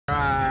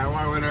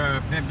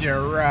If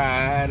you're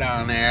right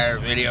on there,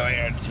 video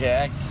air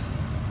checks.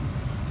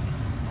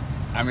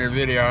 I'm your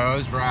video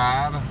host,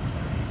 Rob.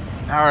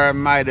 Now we're at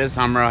Midas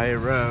on Railway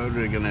Road.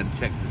 We're gonna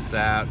check this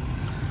out.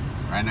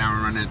 Right now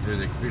we're running through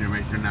the computer,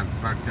 make sure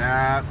nothing's fucked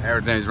up.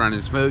 Everything's running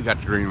smooth, got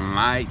the green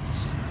lights.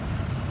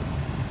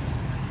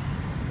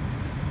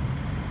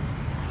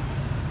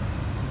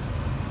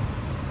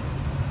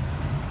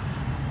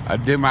 I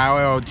do my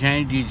oil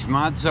change each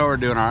month, so we're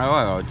doing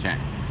our oil change.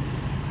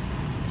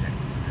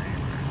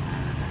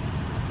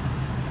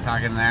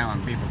 Talking to that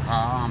when people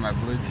call on my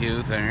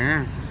Bluetooth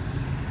there.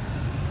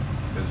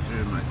 Goes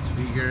through my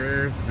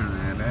speaker,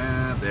 turn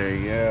that up, there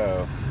you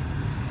go.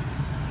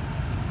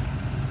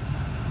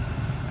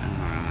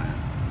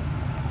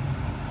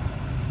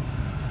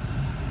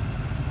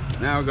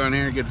 Now we'll go in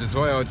here and get this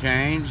oil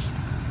changed.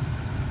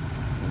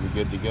 We'll be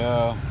good to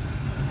go.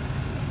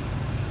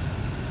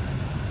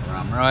 We're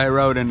on Railway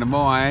Road in Des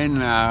Moines.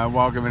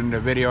 Welcome into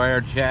Video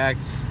Air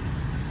Checks.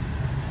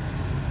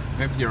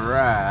 If you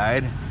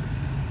ride.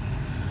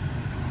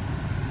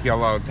 Kill a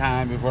little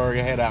time before we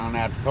head out on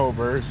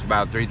October. It's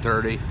about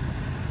 3:30.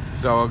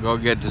 So we'll go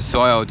get the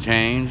oil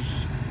changed.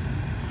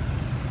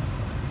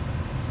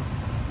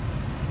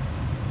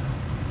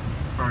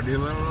 Or do a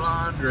little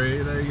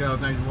laundry. There you go.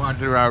 Thanks for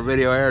watching our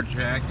Video Air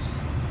Checks.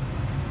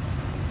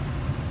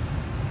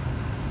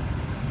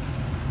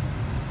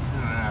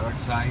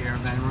 Looks like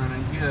everything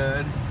running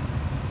good.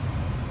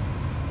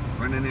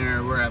 Running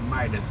here, we're at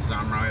Midas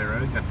on Railway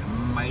Road. Got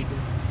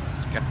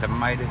the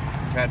Midas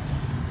touch.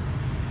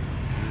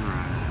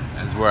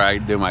 That's where I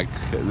do my.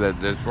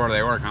 That's where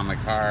they work on the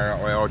car,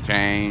 oil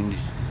change,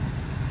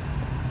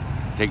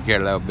 take care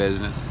of that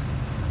business.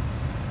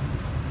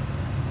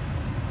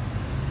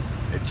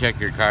 They check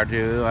your car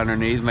too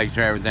underneath, make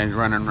sure everything's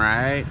running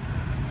right.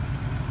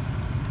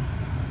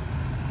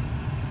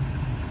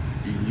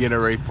 You can get a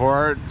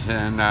report,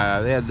 and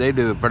they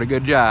do a pretty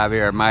good job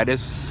here at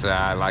Midas.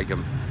 I like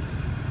them.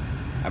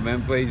 I've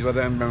been pleased with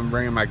them. Been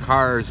bringing my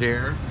cars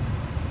here.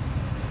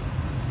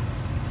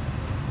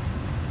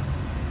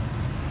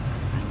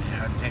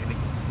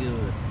 Technical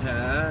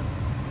good.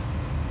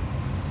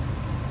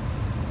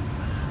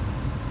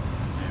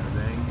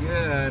 Everything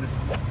good.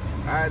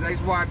 Alright,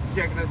 thanks for watching,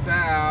 checking us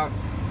out.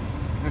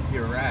 If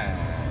you're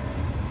right.